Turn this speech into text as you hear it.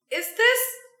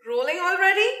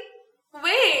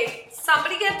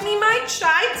Somebody get me my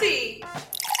chai tea.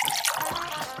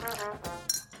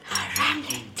 A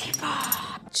rambling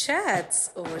teapot. Chats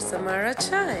over Samara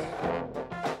chai.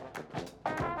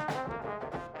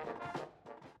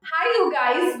 Hi you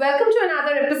guys, welcome to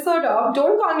another episode of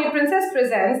Don't Call Me Princess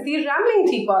presents the Rambling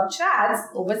Teapot Chats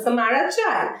over Samara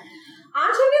chai.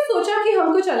 आज हमने सोचा कि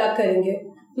हम कुछ अलग करेंगे.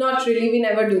 Not really, we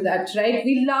never do that, right?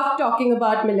 We love talking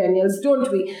about millennials, don't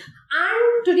we?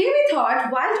 And today we thought,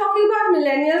 while talking about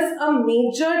millennials, a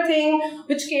major thing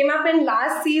which came up in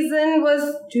last season was,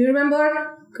 do you remember?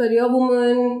 Career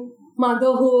woman,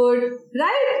 motherhood,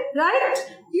 right?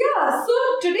 Yeah, so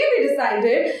today we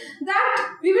decided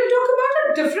that we will talk about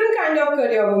a different kind of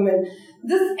career woman.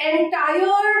 This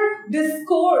entire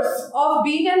discourse of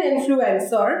being an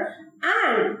influencer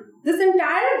and this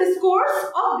entire discourse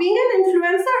of being an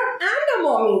influencer and a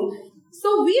mommy.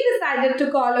 So we decided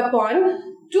to call upon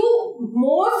two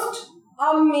most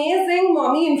amazing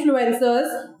mommy influencers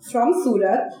from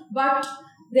Surat, but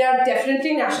they are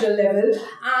definitely national level.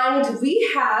 And we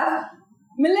have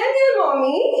Millennial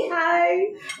Mommy.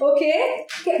 Hi. Okay.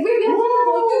 Wait, we have to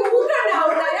go to who karna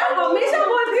hota hai? Yaar, hamesha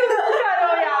bolti hu who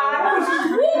karo yaar.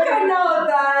 Who karna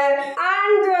hota hai?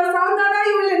 And Sandana,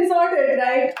 you will insert it,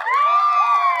 right?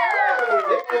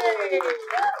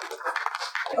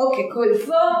 Okay, cool.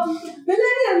 So,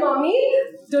 Millennial Mommy,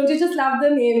 don't you just love the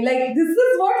name? Like, this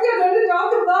is what we are going to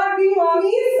talk about, being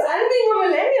mommies and being a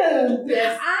millennial.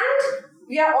 Yes. And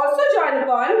we are also joined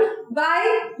upon by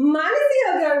Mommies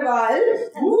Agarwal,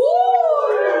 who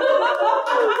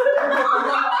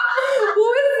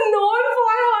is known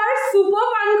for her super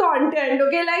fun content.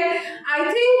 Okay, like,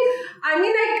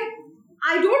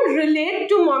 I don't relate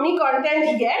to mommy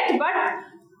content yet, but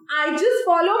I just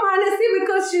follow Manasi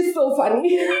because she's so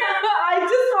funny. I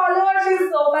just follow her, she's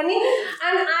so funny.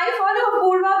 And I follow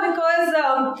Apurva because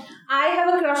I have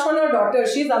a crush on her daughter.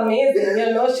 She's amazing,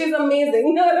 she's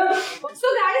amazing. So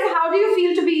guys, how do you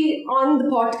feel to be on the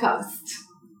podcast?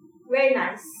 Very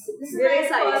nice. This is my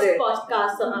first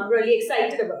podcast, so I'm really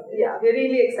excited about it. Yeah, we're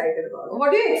really excited about it.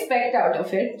 What do you expect out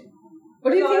of it?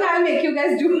 What do you think I'll make you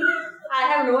guys do? I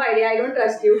have no idea. I don't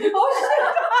trust you. Oh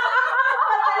shit!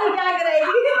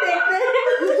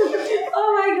 Oh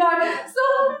my god. So,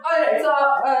 alright, so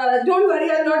don't worry,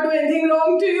 I'll not do anything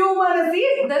wrong to you,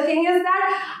 Manasi. The thing is that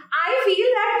I feel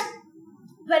that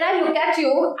when I look at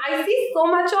you, I see so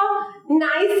much of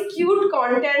nice, cute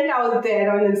content out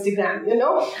there on Instagram,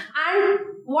 And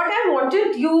what I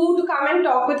wanted you to come and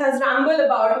talk with us, ramble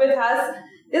about with us,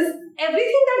 is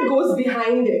everything that goes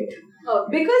behind it.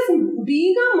 Okay. Because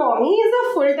being a mommy is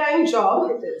a full-time job.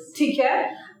 It is. Okay?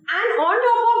 And on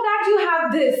top of that, you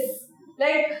have this.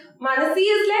 Like, Manasi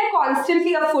is like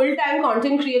constantly a full-time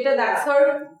content creator. That's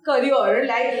her career.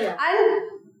 And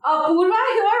Purva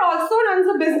here also runs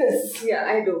a business. Yeah,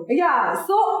 I do. Yeah.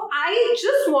 So, I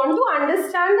just want to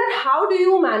understand that how do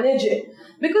you manage it?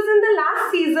 Because in the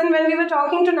last season, when we were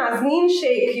talking to Nazneen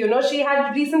Sheikh, she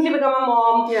had recently become a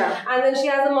mom. Yeah. And then she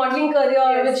has a modeling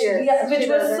career, which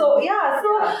was so,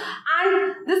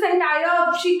 and this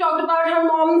entire, she talked about her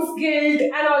mom's guilt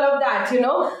and all of that,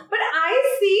 But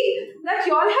I see that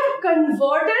y'all have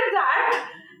converted that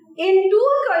into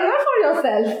a career for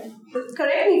yourself.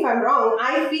 Correct me if I'm wrong.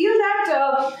 I feel that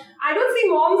I don't see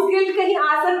mom's guilt kahin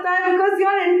aa sakta hai because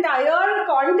your entire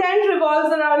content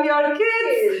revolves around your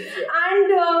kids. And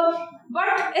but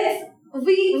it's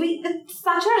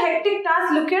such a hectic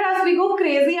task. Look at us, we go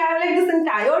crazy. I have like this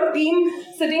entire team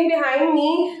sitting behind me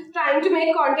trying to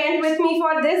make content with me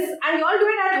for this, and you all do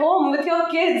it at home with your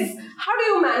kids. How do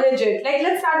you manage it? Like,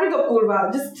 let's start with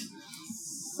Apurva.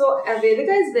 So,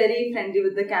 Vedika is very friendly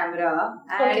with the camera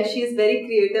and she's very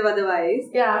creative otherwise.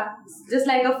 Yeah. Just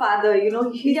like a father, he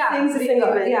sings really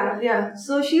well. Yeah.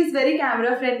 So, she's very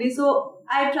camera friendly. So,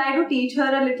 I try to teach her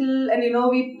a little and,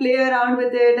 we play around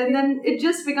with it and then it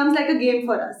just becomes like a game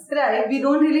for us. Right. We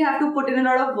don't really have to put in a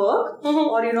lot of work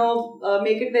or,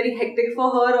 make it very hectic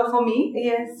for her or for me.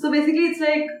 Yes. So, basically, it's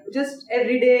like just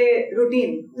everyday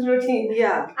routine.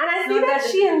 Yeah. And I see that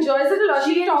she enjoys it a lot.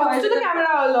 She talks to the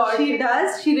camera a lot. She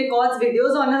does. She records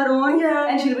videos on her own. Yeah.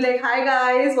 And she'll be like, hi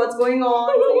guys, what's going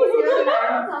on?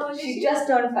 She just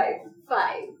turned 5.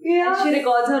 5. Yeah. And she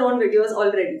records her own videos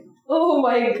already. Oh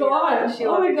my god. She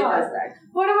already does that.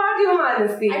 What about you,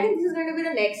 Manasi? I think this is going to be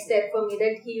the next step for me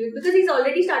that because he's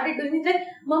already started doing it. Like,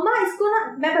 Mama, इसको ना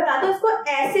मैं बताता हूँ इसको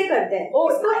ऐसे करते हैं,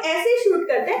 इसको ऐसे shoot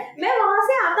करते हैं. मैं वहाँ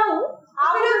से आता हूँ.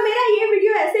 आप मेरा ये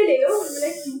वीडियो ऐसे ले लो.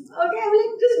 Okay, I'm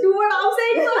like, just do what I'm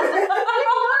saying. No.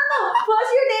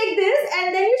 First you take this and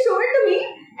then you show it to me.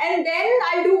 And then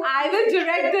I will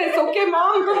direct this, okay,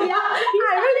 mom? Yeah,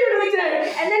 I will direct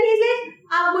it. And then he's like,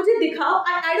 आप मुझे दिखाओ.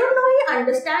 I don't know he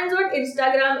understands what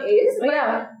Instagram is. But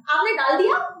आपने डाल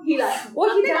दिया? He last. वो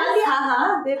ही डाल दिया.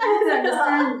 हाँ, they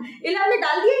understand. इला आपने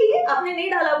डाल दिया ये? आपने नहीं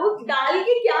डाला. वो डाल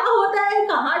के क्या होता है?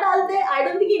 कहाँ डालते हैं? I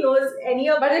don't think he knows any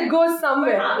of. But it goes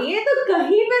somewhere. हाँ, ये तो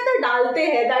कहीं पे तो डालते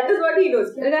हैं. That is what he knows.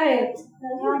 Right.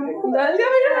 डाल दिया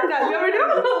video.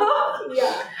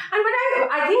 Yeah. And but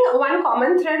I think one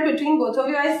common thread between both of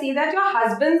you, I see that your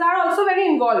husbands are also very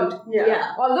involved.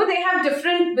 Yeah. Although they have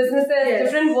different businesses,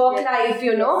 different work life,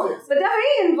 you know, but they're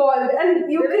very involved,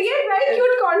 and you create very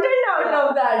cute content out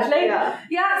of that. Like,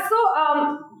 so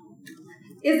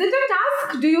is it a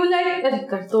task? Do you like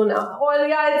kar do na? Or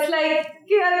it's like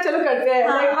कि यार चलो करते हैं.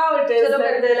 Like how it is. चलो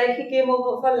करते हैं. Like he came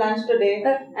over for lunch today,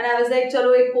 and I was like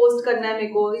चलो एक post करना है मेरे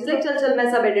को. He's like चल मैं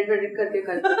सब edit करके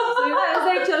करता हूँ. So I was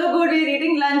like चलो good, we're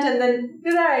eating lunch, and then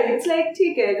it's like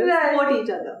ठीक है, support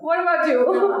each other. What about you?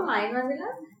 Mine was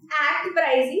act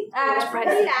pricey. Act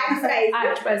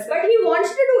pricey. But he wants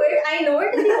to do it. I know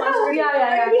it. He wants to do it.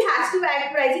 But he has to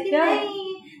act pricey. कि नहीं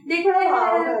देखो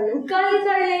कल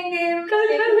कर लेंगे. कल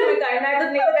करना है तो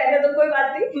नहीं करना तो कोई बात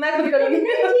नहीं. मैं खुद करूँगी.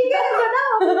 ठीक है बताओ.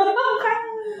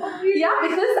 Yeah,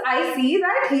 because I see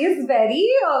that he is very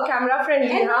camera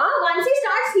friendly. And once he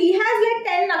starts, he has like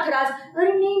 10 nakhras.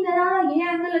 अरे नहीं मेरा ये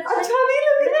एंगल अच्छा नहीं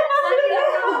लग रहा.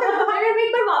 अरे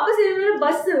एक बार वापस मेरा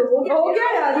बस हो गया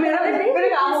यार. मेरा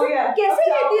काम हो गया. कैसे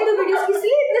कहती है तू वीडियोस? किस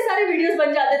लिए इतने सारे वीडियोस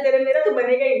बन जाते तेरे? मेरा तो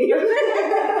बनेगा ही नहीं.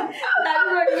 That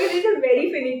is what it is very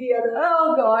finicky.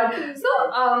 Oh God. So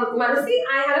Manasi,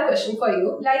 I had a question for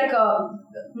you. Like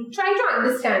trying to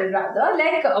understand rather,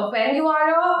 like when you are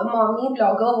a mommy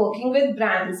blogger working with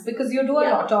brands, because you do a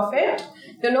lot of it,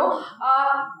 you know,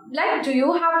 like do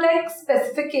you have like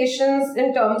specifications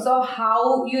in terms of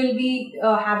how you'll be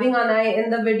having an eye in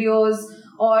the videos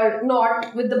or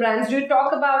not with the brands? Do you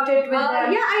talk about it with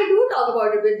them? Yeah, I do talk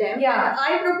about it with them. Yeah.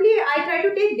 I try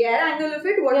to take their angle of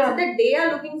it, what is it that they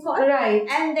are looking for. Right.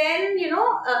 And then, you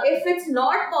know, if it's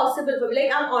not possible for me,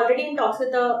 like I'm already in talks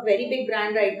with a very big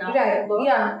brand right now. Right.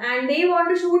 Yeah. And they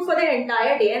want to shoot for the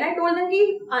entire day. And I told them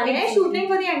that shooting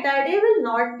for the entire day will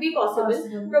not be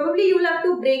possible. Probably you will have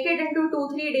to break it into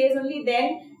 2-3 days only,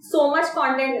 then so much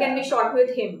content can be shot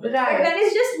with him. Right. But when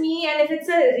it's just me and if it's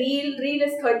a reel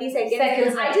is 30 seconds.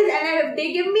 If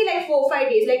they give me like 4-5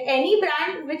 days, like any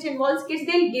brand which involves kids,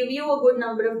 they'll give you a good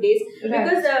number of days. Right.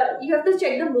 Because you have to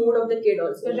check the mood of the kid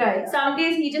also. Right. Some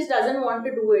days he just doesn't want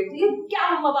to do it. क्या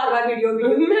मम्मा बार-बार video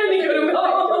मैं नहीं करूँगा.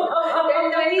 Then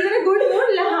when he's in a good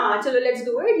mood, हाँ चलो let's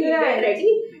do it. He'll get ready.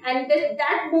 And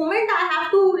that moment I have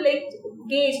to like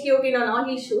gauge कि okay now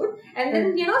he'll shoot. And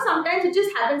then you know sometimes it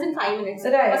just happens in 5 minutes.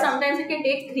 Right. Or sometimes it can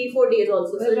take 3-4 days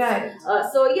also. So right.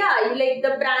 So yeah, like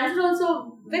the brands are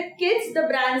also. With kids, the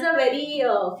brands are very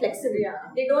flexible. Yeah.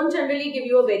 They don't generally give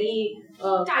you a very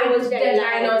tight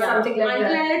deadline or something like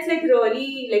that. Until it's like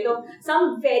really like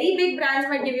some very big brands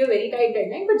might give you a very tight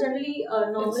deadline, but generally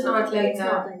normal. It's not like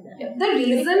that. Not like that. Yeah. The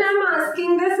reason I'm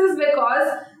asking this is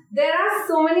because there are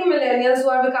so many millennials who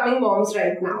are becoming moms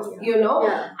right now, you know,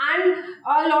 and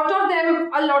a lot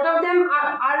of them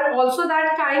are also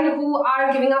that kind who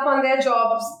are giving up on their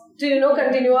jobs to, you know,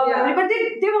 continue our family, but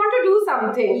they want to do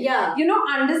something. Yeah. You know,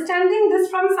 understanding this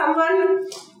from someone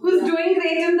who's doing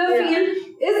great in the field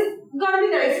is gonna be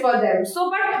nice for them.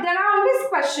 So, but there are always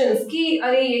questions ki,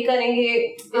 are ye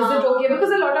karenge, is it okay?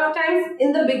 Because a lot of times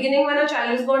in the beginning when a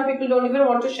child is born, people don't even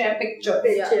want to share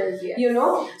pictures. You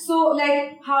know, so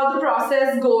like how the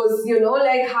process goes, you know,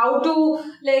 like how to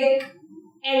like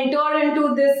enter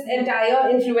into this entire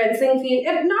influencing field.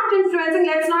 If not influencing,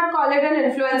 let's not call it an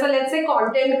influencer, let's say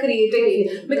content creating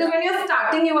field. Because when you're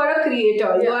starting, you are a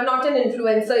creator. You are not an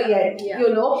influencer yet, you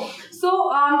know.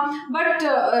 So, but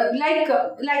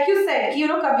like you said, you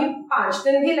know, कभी 5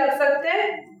 दिन भी लग सकते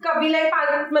हैं, कभी like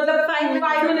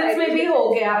 5 minutes में भी हो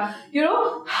गया. You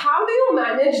know, how do you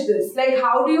manage this? Like,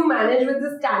 how do you manage with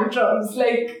this tantrums?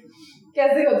 Like,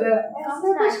 कैसे होता है?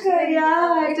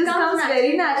 Yeah, it just comes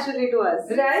very naturally to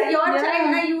us. Right? Your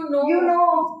child, you know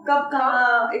कब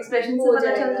कहाँ expression से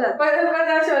पता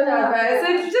चल जाता है.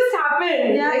 So it just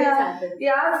happened.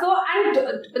 Yeah. So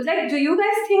and like, do you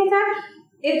guys think that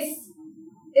it's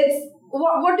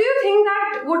what do you think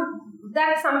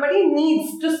that somebody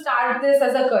needs to start this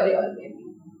as a career? Maybe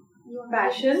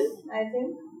passion. I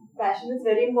think passion is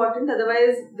very important.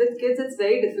 Otherwise, with kids, it's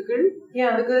very difficult.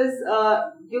 Yeah. Because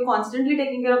you're constantly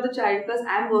taking care of the child. Plus,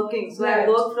 I'm working, so I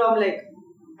work from like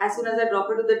as soon as I drop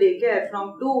her to the daycare,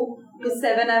 from 2 to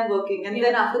 7 I'm working, and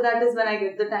then after that is when I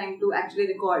get the time to actually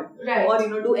record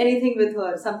or do anything with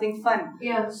her, something fun.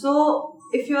 Yeah. So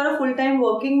if you're a full-time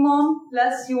working mom,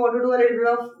 plus you want to do a little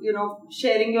bit of,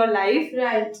 sharing your life.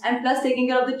 Right. And plus taking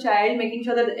care of the child, making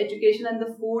sure that the education and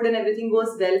the food and everything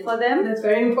goes well for them. That's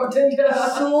very important.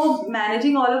 So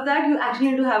managing all of that, you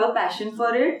actually need to have a passion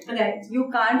for it. Right. You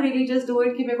can't really just do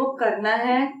it कि मेरे को करना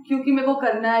है, क्योंकि मेरे को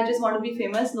करना है, I just want to be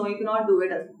famous. No, you cannot do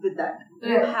it with that.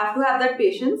 You have to have that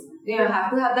patience. You have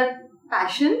to have that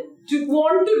passion. To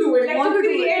want to do it, like to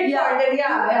create content,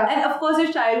 And of course,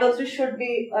 your child also should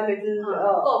be a little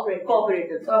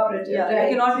cooperative. Yeah,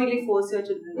 right. You cannot really force your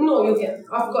children. No, you can,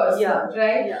 of course. Yeah,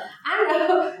 right. Yeah. And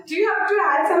do you have to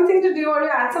add something to? Do you want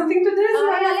to add something to this?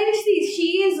 Like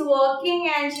she is working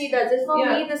and she does it for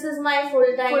me. This is my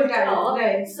full-time job.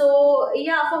 Right. So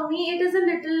for me it is a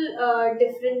little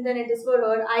different than it is for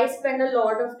her. I spend a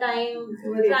lot of time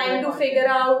trying to figure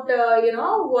out,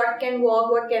 what can work,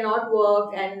 what cannot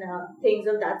work, and things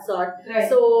of that sort. Right.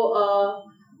 So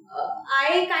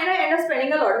I kind of end up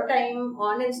spending a lot of time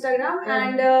on Instagram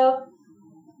and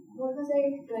what was I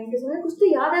trying to say? कुछ तो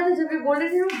याद आया था जब मैं बोल रही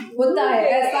थी होता है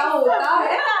ऐसा होता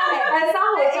है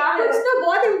कुछ तो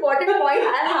बहुत important point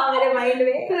आया था मेरे mind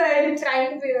में. Right. Trying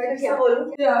to figure out क्या बोलूं.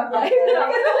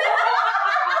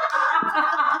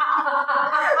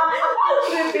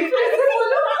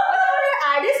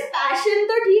 passion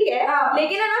तो ठीक है,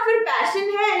 लेकिन है ना फिर passion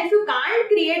है and if you can't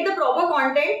create the proper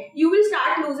content, you will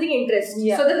start losing interest.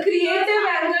 So the creative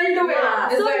angle to it.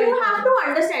 So you have to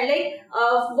understand,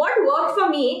 what worked for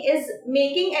me is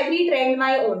making every trend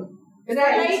my own.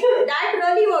 Right. That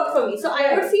really worked for me. So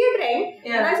I would see a trend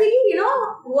and I say,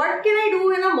 what can I do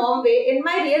in a mom way in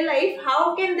my real life?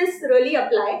 How can this really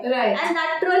apply? Right. And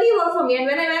that really worked for me. And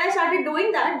when I started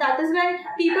doing that is when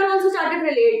people also started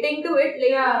relating to it,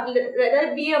 whether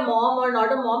it be a mom or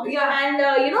not a mom. And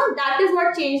that is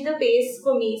what changed the pace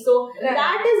for me. So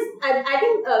that is, I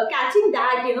think, catching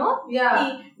that,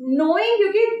 knowing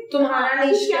तुम्हारा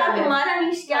niche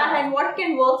क्या है and what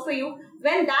can work for you.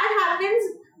 When that happens,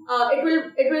 it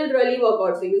will really work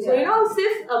out for you. So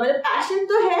सिर्फ passion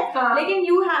तो है, लेकिन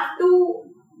you have to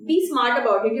be smart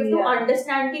about it. You have to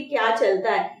understand कि क्या चलता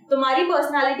है तुम्हारी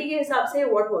personality के हिसाब से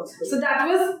what works for you. So that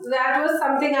was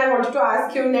something I wanted to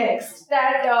ask you next.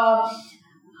 That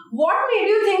what made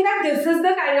you think that this is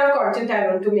the kind of content I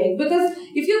want to make? Because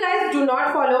if you guys do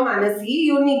not follow Manasi,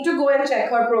 you need to go and check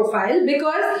her profile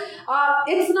because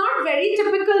it's not very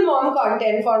typical mom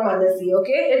content for Manasi.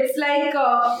 Okay, it's like.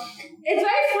 It's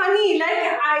very funny.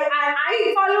 Like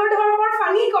I followed her for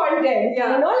funny content.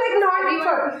 Not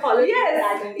for yes.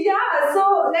 Yeah. So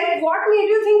what made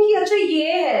you think कि अच्छा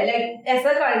ये है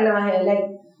ऐसा करना है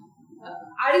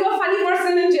are you a funny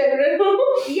person in general?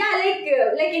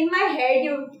 like in my head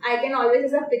I can always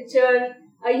just picture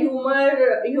a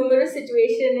humorous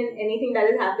situation in anything that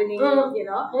is happening. So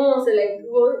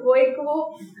वो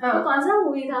कौन सा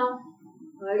movie था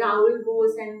Rahul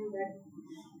Bose and that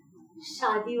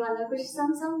शादी वाला कुछ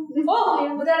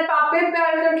उधर पापे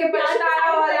प्यार करके पछताया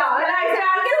वाला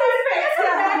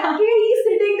he's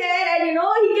sitting there and he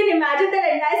can imagine that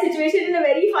entire situation in a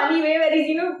very funny way where he's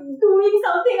doing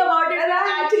something about it and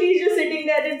actually he's just sitting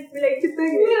there and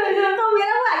तो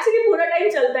मेरा वो actually पूरा time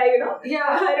चलता है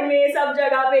घर में सब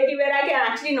जगह पे कि where I can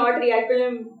actually not react to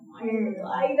him.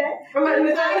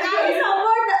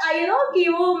 कि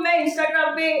वो मैं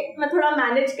Instagram पे मैं थोड़ा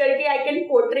manage करके I can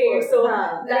portray it. So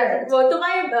so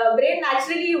my brain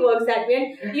naturally works that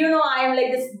way. And I am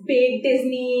like this big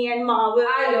Disney and Marvel.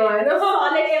 I know.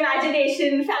 Solid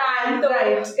imagination fan.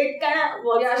 Right. It kind of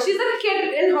works. Yeah, she's a kid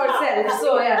in herself. So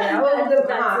right.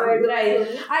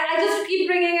 I just keep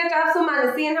bringing it up. So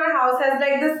Manasi in her house has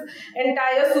this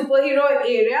entire superhero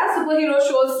area, superhero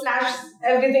shows /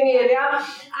 everything area,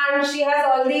 and she has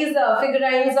all these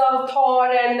figurines of Thor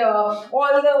and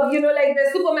all the the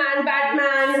Superman,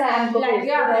 Batman,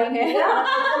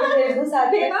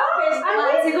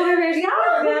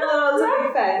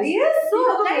 Yes, so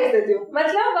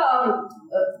that's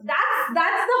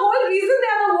the whole reason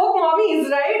they are the woke mommies,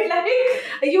 right?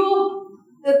 You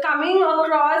coming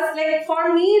across, for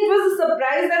me it was a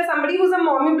surprise that somebody who's a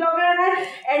mommy blogger and I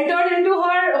entered into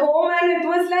her home and it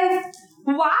was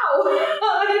wow.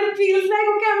 It feels like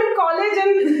I'm in college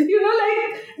and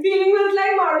dealing with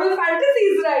Marvel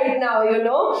fantasies right now,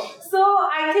 So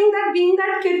I think that being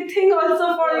that kid thing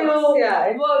also for you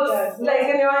works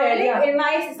in your head. In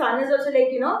my son is also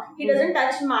he doesn't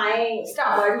touch my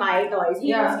stuff or my toys. He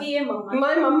uses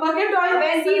my mama ke toys.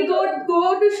 When we go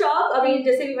to shop,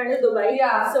 just we went to Dubai.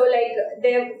 So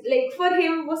they for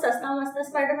him wo sasta masta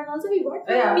Spider-Man also he got.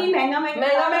 For me mehanga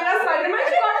Spider-Man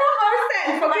she got for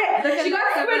herself. Okay. She got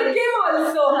Squid Game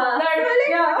also.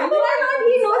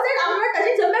 He knows that I'm not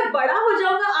touching. जब मैं बड़ा हो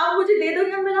जाऊंगा आप मुझे दे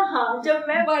दोगे. मैंने जब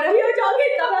मैं बड़ा ही हो जाऊंगी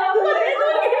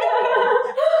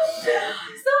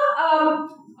So,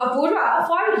 Apurva,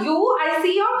 for you, I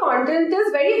see your content is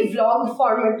very vlog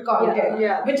format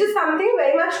content, which is something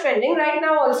very much trending right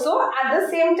now also. At the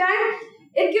same time,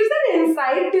 it gives an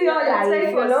insight to your life,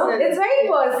 It's very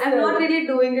personal. I'm not really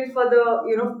doing it for the,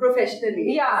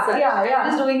 professionally. I'm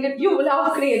just doing it. You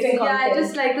love creating content. Yeah, I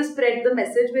just like to spread the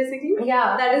message basically.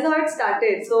 Yeah. That is how it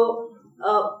started. So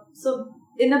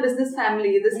in a business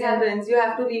family, this happens. You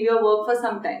have to leave your work for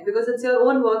some time because it's your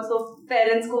own work. So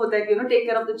parents ko hota hai, take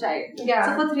care of the child. Yeah.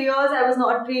 So for 3 years, I was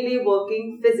not really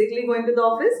working physically, going to the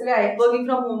office. Right. Working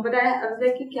from home. But I was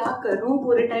like, kya karu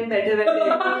pure time baithe.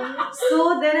 So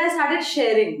then I started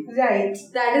sharing. Right.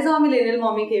 That is how Millennial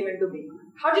Mommy came into being.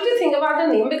 How did you think about the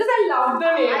name? Because I love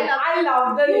the name. I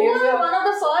love the name. You were one of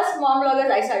the first mom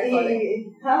bloggers I started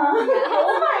following.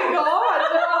 Oh my god.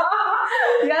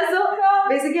 Yeah, so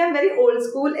basically I'm very old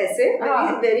school essay,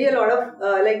 very a lot of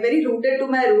very rooted to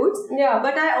my roots. Yeah.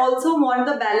 But I also want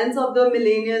the balance of the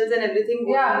millennials and everything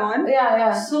going on.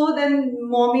 Yeah. So then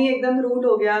mommy ekdam root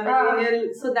ho gaya, millennial.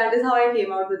 So that is how I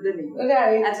came out with the name.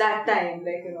 Right. At that time,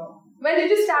 When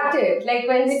did you start it?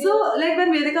 When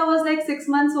Vedika was 6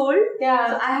 months old. Yeah.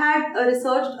 So I had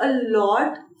researched a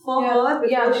lot for her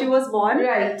before she was born.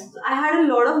 Right. So I had a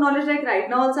lot of knowledge. Right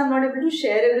now also I'm not able to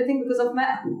share everything because of my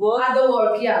work. Other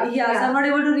work, yeah. So I'm not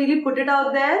able to really put it out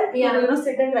there. Yeah.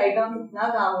 Sit and write down kitna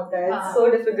kaam hota hai. It's so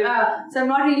difficult. So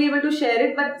I'm not really able to share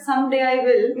it, but someday I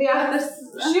will. Yeah.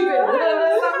 She will.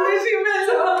 Someday she will.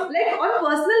 On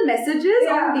personal messages,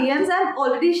 on DMs, I'm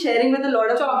already sharing with a lot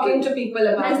of talking to people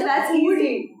about it. That's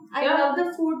easy. I love the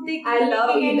food they I love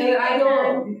eating. I know.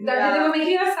 That they were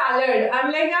making a salad. I'm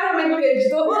like, yaar, hame bhej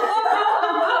do.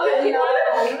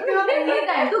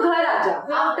 Anytime. To ghar aaja.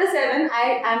 After 7, I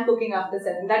am cooking after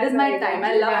 7. That is my time.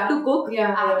 I love to cook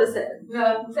after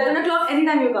 7. 7 o'clock,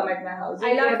 anytime you come at my house.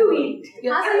 I love to eat. I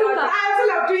also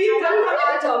love to eat.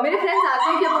 आजाओ मेरे friends आते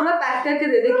हैं कि पूरा pack करके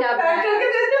दे दे क्या pack करके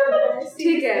दे दे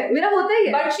ठीक है मेरा होता ही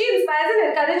है but she inspires and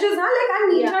encourages I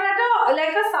meet her at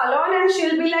a salon and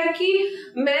she'll be like कि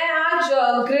मैं आज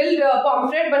grilled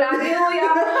pomfret बना रही हूँ या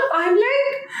I'm like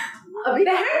अभी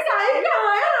बहन टाइम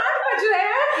कहाँ है 8 बज रहे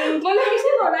हैं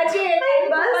मोटिवेशन होना चाहिए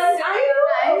बस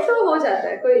टाइम तो हो जाता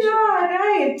है कोई issue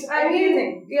right I mean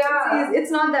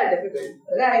it's not that difficult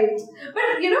right but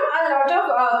a lot of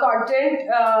content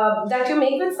that you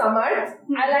make with Samar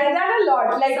I like that a lot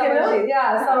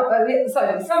Samarjit so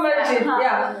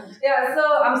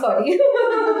I'm sorry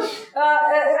I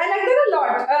like that a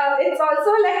lot it's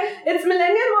also it's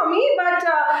millennial mommy but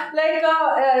like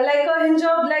a hinge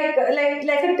of like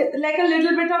a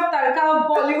little bit of tarka of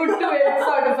Bollywood to it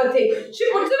sort of a thing she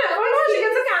puts in effort she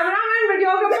gets a cameraman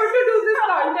videographer to do this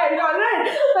content alright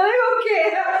I'm like okay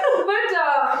but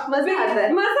maza aata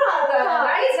hai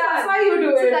right that's why you do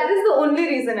it so that is the only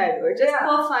reason I do it just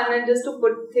for fun and just to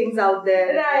put things out there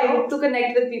right to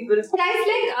connect with people guys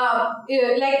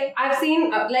I've seen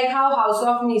how House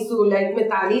of Nisu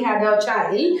Mitali had a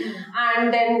child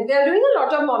and then they're doing a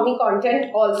lot of mommy content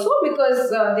also because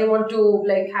they want to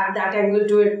have that angle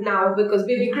to it now because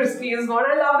Baby Crispy is born.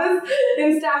 I love his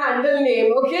Insta handle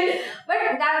name, okay? But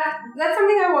that's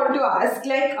something I want to ask.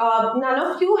 None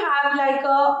of you have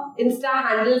a Insta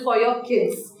handle for your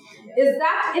kids. Is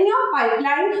that in your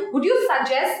pipeline? Would you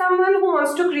suggest someone who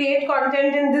wants to create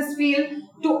content in this field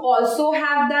to also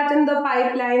have that in the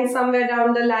pipeline somewhere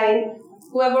down the line?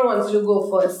 Whoever wants to go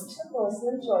first.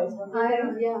 Personal choice.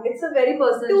 It's a very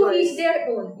personal choice. To each their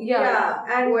own.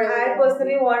 And I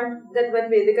personally want that when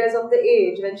Vedika is of the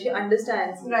age, when she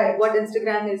understands what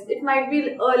Instagram is, it might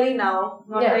be early now,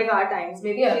 not like our times.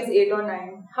 Maybe she's 8 or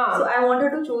 9. So I want her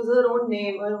to choose her own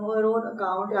name or her own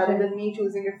account rather than me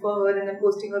choosing it for her and then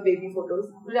posting her baby photos.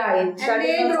 Right. And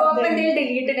they'll grow up and they'll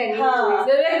delete it anyway.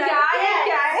 They're like,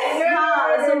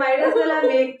 so might as well I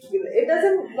make it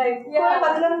doesn't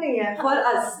for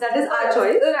us. That is our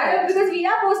choice. Right. Because we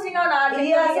are posting on our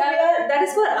thing. That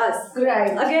is for us.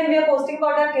 Right. Again, we are posting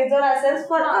about our kids or ourselves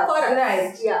for us.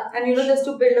 Right. Yeah. And just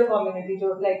to build a community.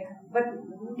 But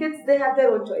kids, they have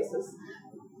their own choices.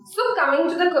 So coming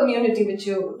to the community which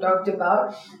you talked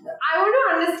about, I want to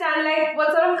understand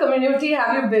what sort of community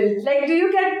have you built? Do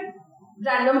you get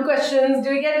random questions?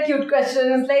 Do you get cute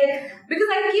questions? Because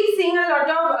I keep seeing a lot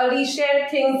of reshared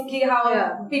things how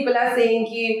people are saying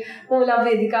oh love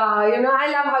Vedika, I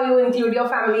love how you include your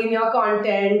family in your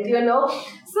content,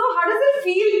 So how does it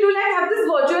feel to have this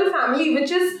virtual family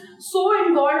which is so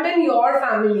involved in your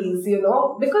families,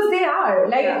 because they are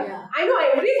I know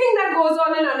everything that goes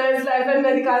on in Anar's life and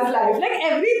Vedika's life,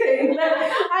 everything.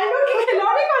 I know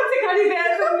Khilodi kaun se khadi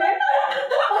there tumne.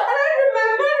 And I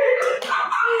remember it.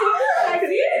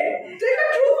 See? Take a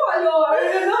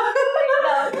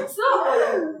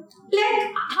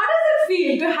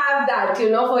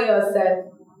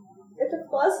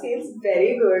feels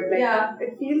very good. Like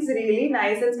it feels really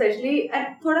nice, and especially and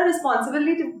thoda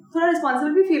responsibility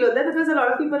feel hota hai because a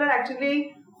lot of people are actually,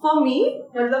 for me,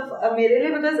 मेरे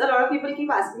लिए, because a lot of people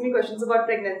keep asking me questions about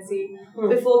pregnancy,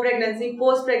 before pregnancy,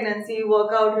 post pregnancy,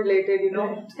 workout related,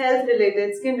 health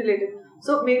related, skin related.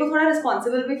 So मेरे को थोड़ा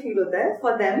responsible भी feel होता है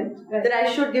for them that I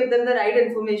should give them the right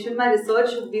information. My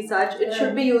research should be such. It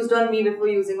should be used on me before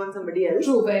using on somebody else.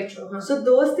 True, very true. So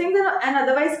those things and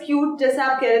otherwise cute. जैसे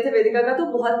आप कह रहे थे वेदिका का, तो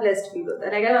बहुत blessed feel होता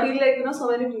है. Like I feel like so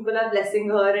many people are blessing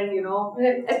her and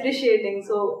appreciating.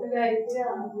 So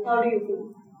how do you feel?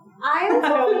 I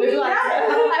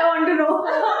want to know.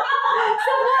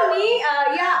 So for me,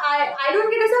 I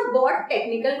don't get as a bot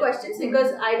technical questions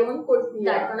because I don't put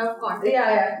that kind of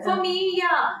content. For me,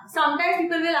 sometimes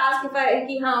people will ask where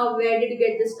did you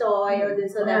get this toy or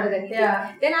this or that or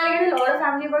that. Then I get a lot of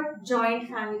family about joint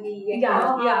family and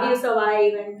how do you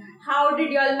survive and how did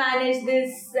you all manage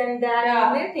this and that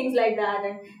and things like that,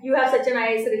 and you have such a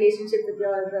nice relationship with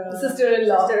your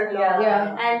sister-in-law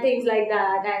and things like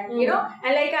that, and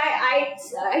and like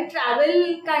I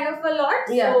travel kind of a lot,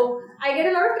 so I get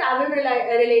a lot of travel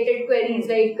related queries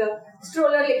like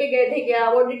stroller leke gaye the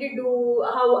kya, what did you do,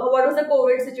 what was the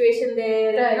COVID situation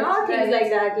there, things like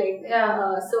that, like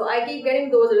so I keep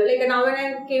getting those like now when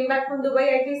I came back from Dubai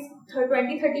at least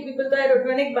 20-30 people तो यार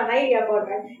मैंने एक बना ही लिया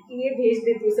format कि ये भेज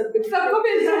देती हूँ सब कुछ सबको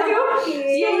भेज देती हूँ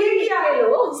ये क्या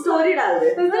लो स्टोरी डाल दे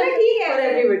मतलब ठीक है फॉर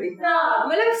एवरीबॉडी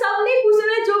मतलब सब नहीं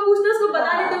पूछना जो पूछना है उसको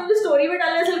बता देते हैं, मुझे स्टोरी में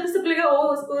डालने से लगता है सब लगेगा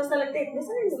उसको ऐसा लगता है इतने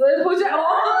सारे हो जाए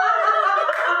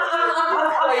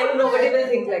nobody will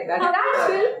think like that.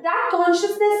 That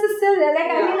consciousness is still there.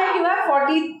 Like I mean, like you have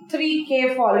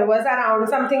 43k followers around,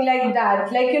 something like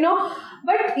that. Like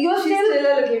but you're still a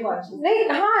little conscious.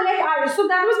 Like so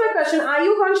that was my question. Are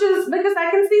you conscious? Because I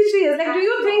can see she is. Like, do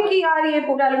you think कि यार ये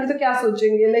post डालूंगी तो क्या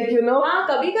सोचेंगे? Like हाँ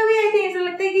कभी-कभी ऐसे ऐसा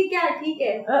लगता है कि क्या ठीक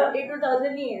है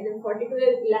 42,000 नहीं है, 42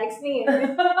 lakhs नहीं है.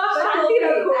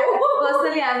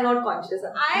 Personally, I am not conscious.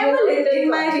 I am a little in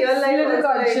my real life little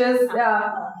conscious.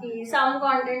 Some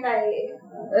content I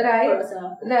right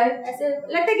ऐसे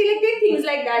लगता है कि like things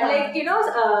like that, like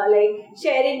like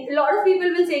sharing. A lot of people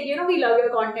will say we love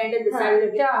your content and this side of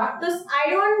it. So I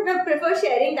don't prefer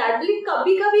sharing that, but like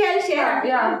कभी-कभी I'll share.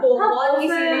 बहुत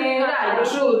किसी ने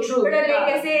true but like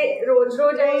ऐसे रोज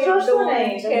नहीं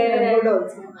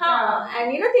हाँ, and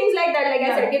things like that. Like I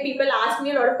said, people ask me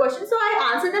a lot of questions, so I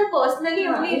answer them personally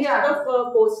only instead of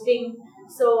posting.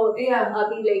 So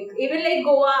like even like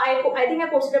Goa, I think I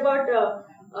posted about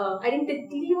I think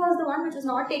Titli was the one which was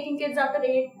not taking kids after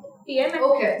 8 p.m.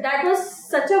 and that was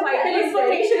such a vital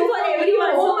information for everyone.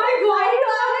 Oh my god!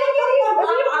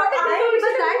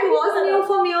 But that was new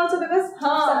for me also because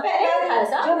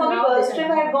जो mummy birth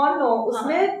trip had gone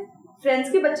उसमें friends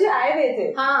के बच्चे आए हुए थे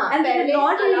and they did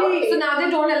not really, so now they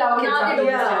don't allow kids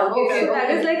okay. So that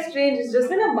is like strange. It's just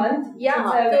been a month.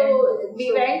 So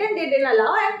we went and they didn't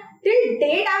allow, and till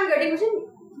date I'm getting question.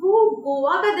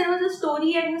 Goa, there was a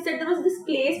story and you said there was this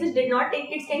place which did not take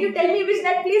kids. Can you tell me which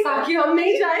that place? ताकि हम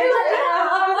नहीं जाए.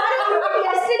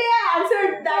 Yesterday I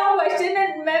answered that question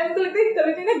and मैं मुझे लगता है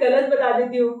कभी मैं गलत बता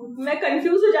देती हूँ. मैं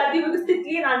confused हो जाती हूँ because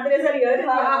तितली and आंतरे सर यार.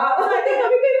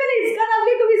 कभी मैंने इसका नाम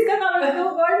लिया कभी इसका नाम लिया तो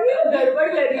God ये गड़बड़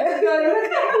कर रही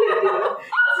हूँ.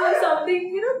 So something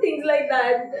things like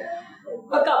that.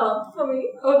 A come up for me.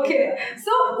 Okay.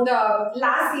 So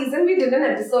last season we did an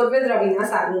episode with Ravina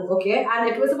Sanu, okay, and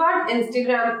it was about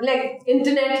Instagram, like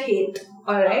internet hate.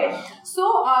 Alright.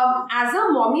 So as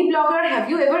a mommy blogger, have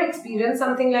you ever experienced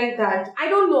something like that? I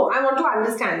don't know. I want to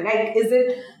understand. Like, is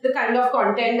it the kind of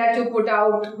content that you put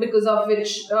out because of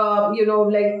which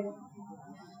like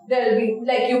there'll be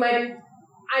like you might.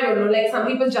 I don't know, like some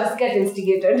people just get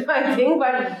instigated, I think,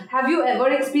 but have you ever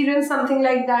experienced something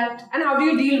like that? And how do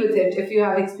you deal with it if you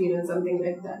have experienced something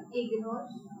like that? Ignore.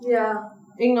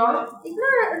 Ignore?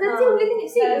 That's the only thing.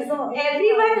 See,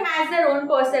 everyone has their own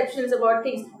perceptions about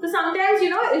things. So sometimes,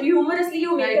 humorously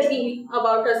you make a reel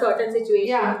about a certain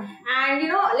situation.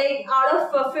 And, like out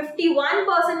of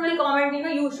 51% will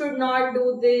comment, you should not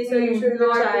do this or you should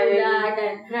not do that.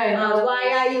 And why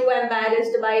are you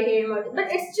embarrassed by him? But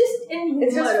it's just in humor.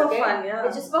 It's just for fun,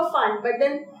 It's just for fun. But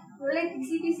then, like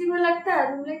किसी को लगता है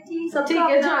तुम like ठीक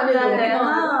है जाने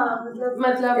दो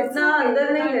मतलब इतना अंदर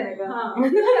नहीं लेने का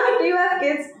after you have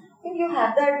kids you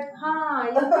have that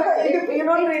you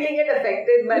don't really get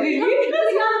affected by because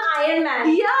you have Iron Man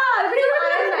Iron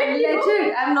Man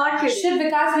legit I'm not kidding shit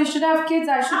because we should have kids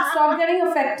I should stop getting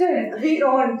affected we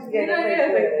don't get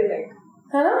affected like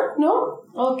no?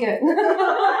 Okay.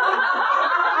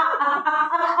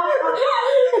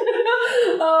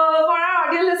 For our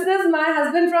dear listeners, my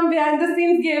husband from behind the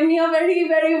scenes gave me a very,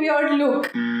 very weird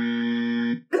look.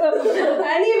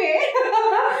 Anyway,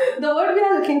 the word we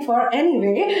are looking for.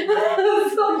 Anyway,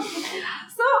 so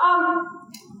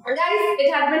guys,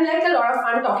 it had been like a lot of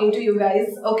fun talking to you guys.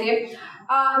 Okay.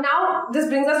 Now this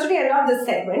brings us to the end of this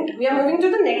segment. We are moving to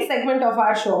the next segment of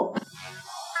our show.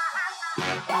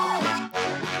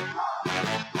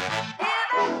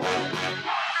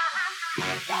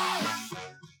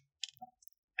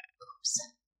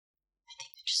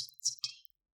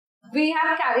 We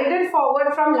have carried it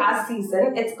forward from last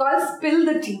season. It's called Spill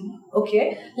the Tea.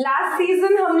 Okay. Last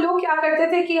season हम लोग क्या करते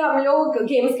थे कि हम लोग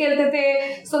games खेलते थे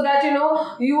so that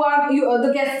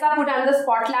the guests are put on the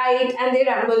spotlight and they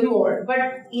ramble more. But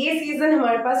ये season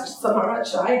हमारे पास समारा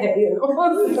चाय है, Look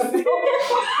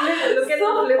at the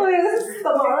flip.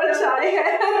 समारा चाय है.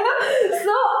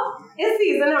 So इस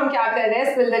season हम क्या कर रहे हैं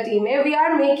Spill the Tea में? We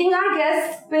are making our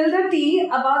guests spill the tea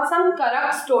about some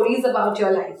correct stories about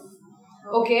your life.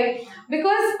 Okay,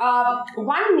 because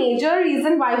one major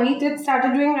reason why we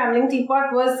started doing Rambling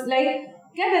Teapot was like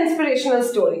get inspirational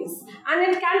stories, and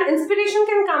inspiration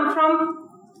can come from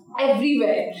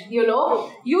everywhere. You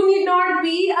need not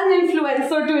be an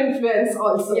influencer to influence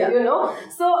also.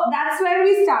 So that's where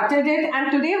we started it,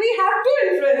 and today we have two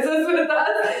influencers with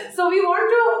us. So we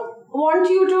want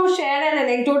you to share an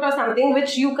anecdote or something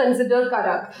which you consider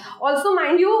correct. Also,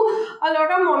 mind you, a lot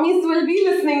of mommies will be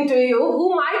listening to you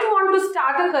who might want to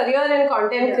start a career in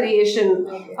content creation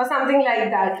or something like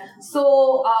that.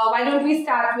 So, why don't we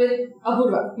start with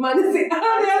Apurva? Manasi.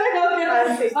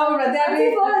 Apurva, they are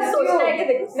very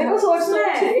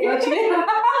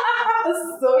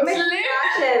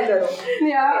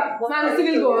Yeah, Manasi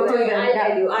will go through it. I'll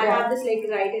tell you. I have this like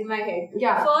right in my head.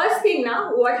 Yeah. First thing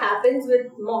now, what happens with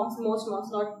moms, most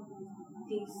moms, not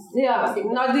these. Yeah,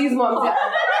 not these moms.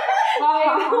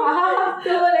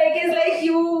 So it's like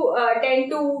you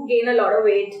tend to gain a lot of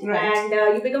weight, and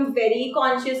you become very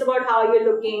conscious about how you're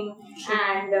looking,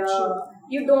 and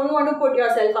you don't want to put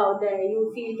yourself out there.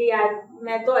 You feel that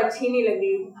मैं तो अच्छी नहीं लग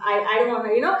रही. I don't want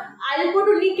to, I'll put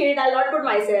only kid, I'll not put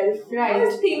myself.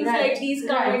 Right. Things like these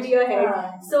come into your head.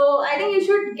 So I think you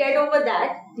should get over that.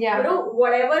 Yeah.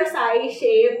 Whatever size,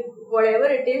 shape, whatever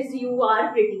it is, you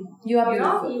are pretty. You are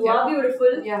beautiful. You are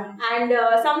beautiful. Yeah. And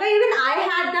somewhere even I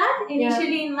had that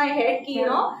initially in my head,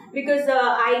 because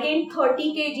I gained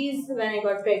 30 kgs when I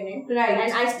got pregnant. Right.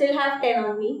 And I still have 10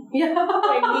 on me. Yeah.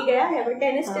 20 gaya hai, but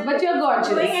 10 is still but you're gorgeous.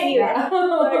 going anywhere.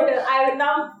 But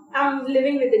I'm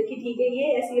living with it. कि ठीक है ये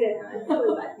ऐसे ही रहना है,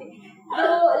 कोई बात नहीं. So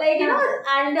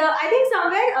and I think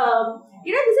somewhere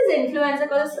this is influencer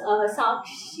called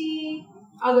Sakshi.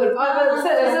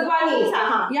 Sadhwani.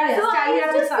 Yeah. So I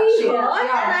was just seeing her, and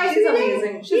I she's feel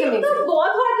amazing. She's amazing. तो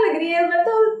बहुत hot लग रही है. मैं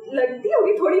तो लगती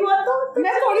होगी थोड़ी बहुत तो.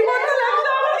 मैं थोड़ी बहुत तो लग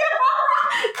जाऊंगी.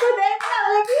 So then I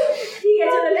was like, ठीक है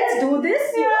चलो let's do this,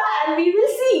 and we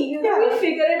will see. We'll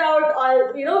figure it out all,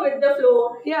 with the flow.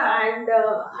 Yeah. And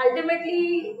ultimately,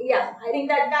 I think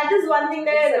that is one thing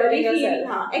that I really feel.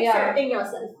 Accepting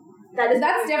yourself.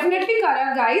 That's definitely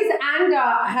correct, guys. And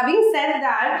having said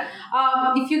that,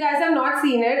 if you guys have not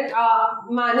seen it,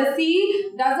 Manasi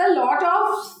does a lot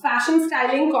of fashion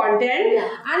styling content,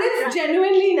 and it's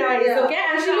genuinely nice. Okay,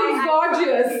 and she looks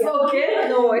gorgeous. Okay,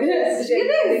 no, it is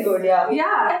genuinely good.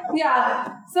 Yeah.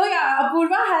 So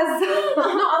Apurva has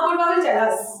Apurva will tell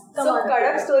us. So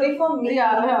Kadak story for me.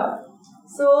 Yeah.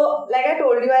 So, like I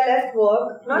told you, I left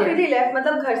work. Not really left,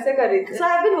 matlab ghar se kar rahi thi. So, I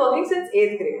have been working since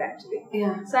 8th grade actually.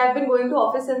 Yeah. So, I have been going to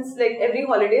office since every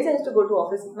holidays I used to go to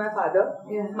office with my father.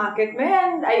 Yeah. Market mein,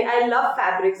 and I love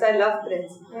fabrics, I love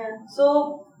prints. Yeah. So,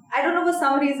 I don't know for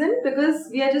some reason, because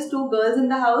we are just two girls in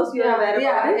the house, you are aware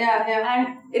about it. Yeah. And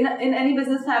in any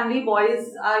business family,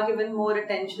 boys are given more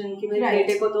attention. Ki bhai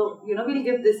bete ko to, we'll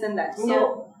give this and that.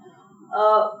 So,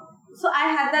 so I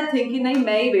had that thing कि नहीं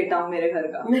मैं ही बेटा हूँ मेरे घर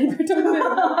का.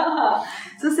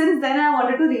 So since then I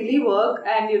wanted to really work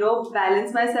and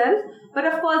balance myself. But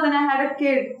of course then I had a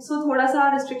kid, so थोड़ा सा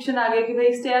restriction आ गया कि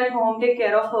भाई stay at home, take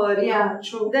care of her. Yeah,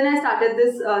 true. Then I started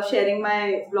this sharing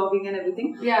my vlogging and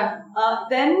everything. Yeah.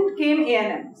 Then came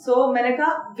A&M. So मैंने कहा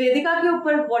वेदिका के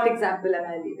ऊपर what example am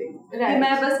I leaving? Right. कि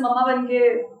मैं बस मम्मा बन के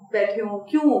बैठी हूँ.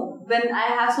 क्यों? When I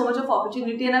have so much of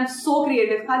opportunity and I'm so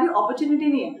creative. खाली opportunity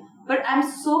नहीं है. But I'm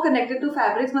so connected to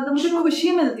fabrics. मतलब मुझे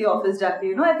खुशी मिलती है ऑफिस जाके.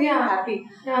 I feel happy.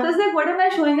 So it's like, what am I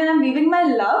showing? And I'm leaving my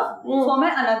love for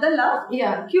my another love.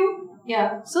 Yeah. क्यों?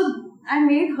 Yeah. So I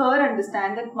made her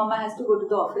understand that Mama has to go to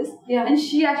the office. Yeah. And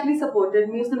she actually supported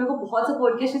me. उसने मेरे को बहुत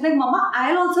support किया. She's like, Mama,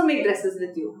 I'll also make dresses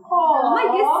with you. Oh. Mama,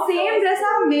 ये same dress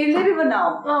आप मेरे लिए भी बनाओ.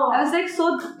 I was like,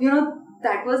 so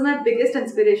that was my biggest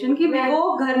inspiration कि मेरे को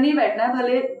घर नहीं बैठना है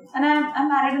भले, and I'm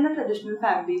married in a traditional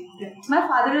family. My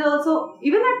father is also,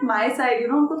 even at my side,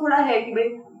 उनको थोड़ा है कि भाई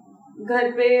घर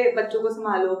पे बच्चों को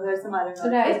संभालो, घर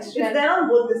संभालना. It's there on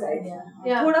both the sides.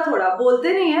 थोड़ा बोलते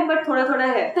नहीं है, but थोड़ा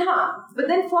है. But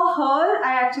then for her, I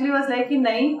actually was like कि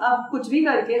नहीं, अब कुछ भी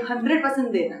करके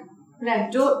 100% देना.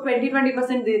 जो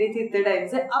 20% दे रही थी इतने टाइम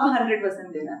से, अब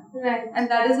 100% देना. And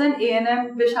that is when A&M,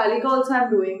 Vishalika also I'm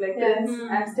doing, like prints,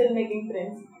 I'm still making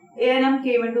prints. A&M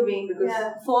came into being because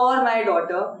for my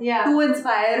daughter, to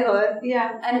inspire her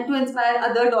and to inspire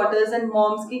other daughters and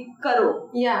moms कि करो.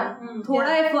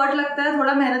 थोड़ा effort लगता है,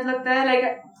 थोड़ा मेहनत लगता है, like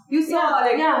you saw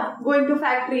going to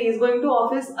factories, going to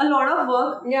office, a lot of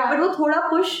work, but वो थोड़ा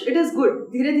push, it is good.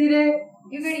 धीरे धीरे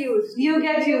you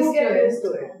get used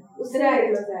to it. उससे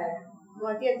मजा आया.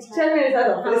 बहुत ही अच्छा. चल मेरे साथ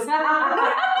ऑफिस.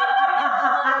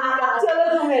 चलो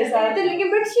तुम मेरे साथ. लेकिन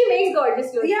but she makes gorgeous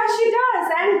clothes. Yeah, she does.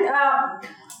 And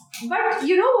but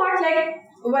you know what,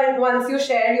 like once you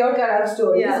shared your current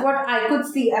stories, what I could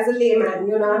see as a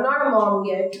layman, I'm not a mom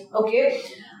yet, okay,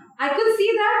 I could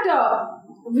see that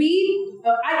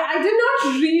I did not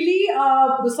really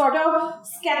sort of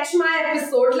sketch my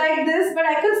episode like this, but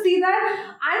I could see that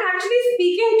I'm actually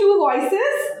speaking two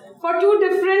voices for two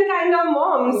different kind of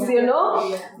moms,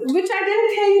 which I didn't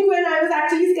think when I was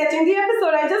actually sketching the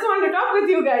episode. I just want to talk with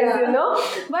you guys,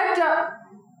 But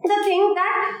the thing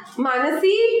that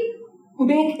Manasi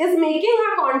is making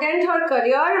her content her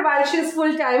career while she's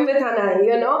full time with Hanai,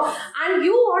 and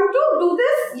you want to do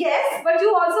this, yes, but you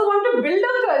also want to build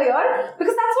a career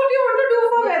because that's what you want to do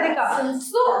for Vedika.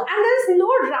 So, and there's no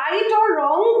right or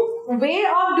wrong way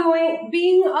of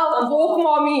being a woke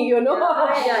mommy, you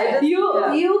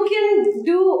can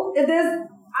do this.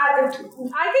 I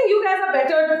think you guys are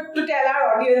better to tell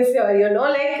our audience here,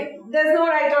 like there's no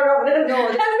right or wrong. No.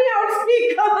 Help me out, speak.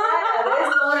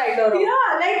 There's no right or wrong. Yeah,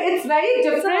 like it's very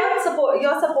different.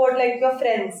 Your support, like your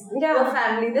friends, your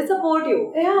family, they support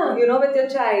you. Yeah. With your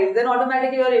child, then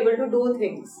automatically you're able to do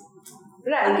things.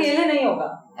 Right. अकेले नहीं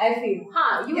होगा. I feel.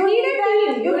 You need a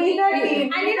team. You need that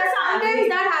team. And sometimes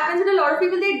that happens with a lot of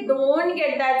people. They don't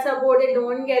get that support. They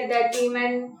don't get that team,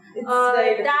 and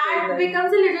that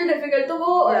becomes a little difficult. So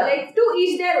वो like to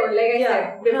each their own. Like I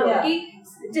said before, कि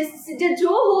जो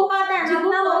हो पाता है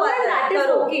जितना हो पाता है that is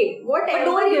okay.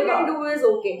 Whatever you can do is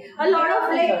okay. A lot of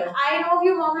I know a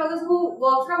few mom bloggers who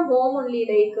work from home only,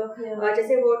 like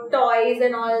जैसे वो toys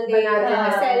and all they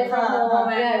sell from home,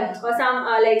 and or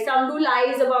some do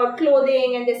lives about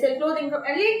clothing and they sell clothing from,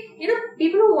 and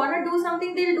people who want to do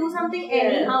something, they'll do something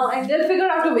anyhow and they'll figure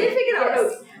out a way.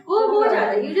 वो हो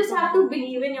जाता है. You just have to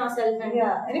believe in yourself. And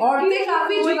औरतें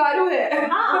काफी जुगाड़ू है.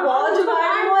 बहुत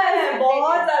जुगाड़ू है,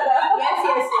 बहुत ज़्यादा. Yes.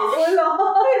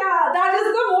 That is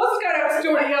the most correct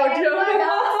story out here. Whatever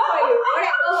works for you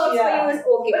is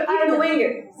okay. But keep doing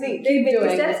it. See, keep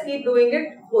doing steps, keep doing it.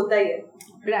 होता ही है.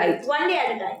 Right. One day at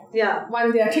a time. Yeah,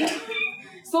 one day at a time.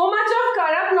 So much of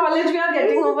corrupt knowledge we are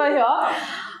getting over here.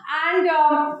 And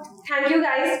thank you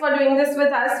guys for doing this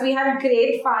with us. We had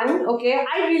great fun. Okay,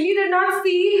 I really did not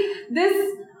see this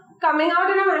coming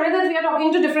out in a manner that we are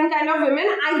talking to different kind of women.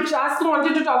 I just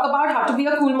wanted to talk about how to be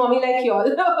a cool mommy like y'all.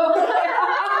 Because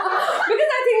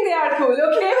I think they are cool,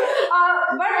 okay?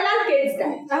 But tell our kids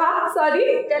that. Sorry?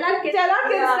 Tell our kids that.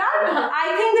 I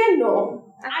think they know.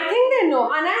 And I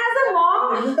as a mom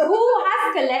who has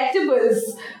collectibles,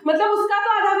 मतलब उसका तो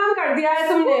आधा काम कर दिया है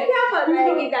तुमने. वो क्या पता है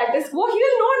कि that is वो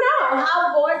he'll know ना. How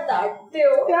about that?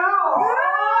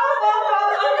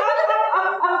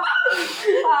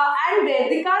 And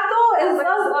Vedika तो is a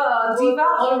Jiva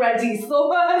already, so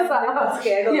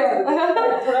scared of it.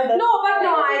 No, I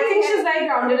think she's like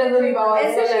grounded as a Jiva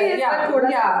also.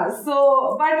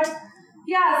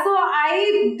 So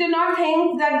I did not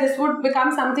think that this would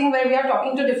become something where we are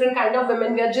talking to different kind of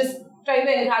women. We are just trying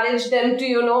to encourage them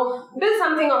to, build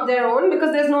something of their own,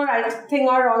 because there's no right thing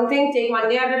or wrong thing. Take one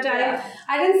day at a time.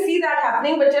 I didn't see that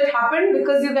happening, but it happened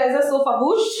because you guys are so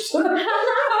faboosh.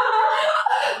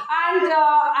 And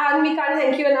we can't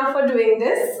thank you enough for doing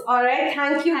this. Alright,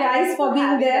 thank you guys for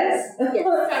being there. Yes, thank you.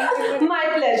 My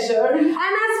pleasure.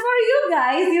 And as for you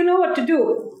guys, you know what to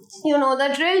do. You know the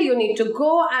drill. You need to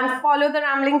go and follow the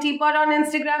Rambling Teapot on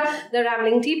Instagram. The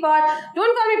Rambling Teapot.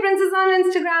 Don't call me Princess on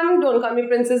Instagram. Don't call me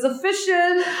Princess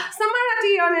Official.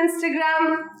 Samarati on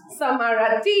Instagram.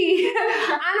 Samarati.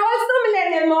 And also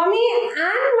Millennial Mommy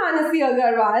and Manasi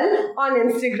Agarwal on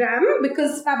Instagram,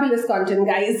 because fabulous content,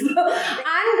 guys.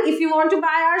 And if you want to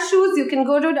buy our shoes, you can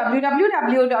go to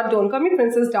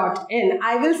www.don'tcallmeprincess.in.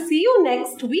 I will see you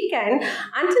next weekend.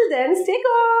 Until then, stay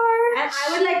good. And I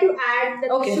would like to add that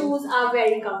the shoes are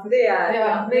very comfortable. They are.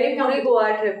 Yeah. Very comfortable.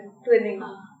 Goa trip twinning.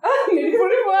 मेरी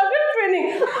पूरी work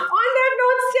training. On that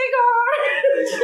note, stay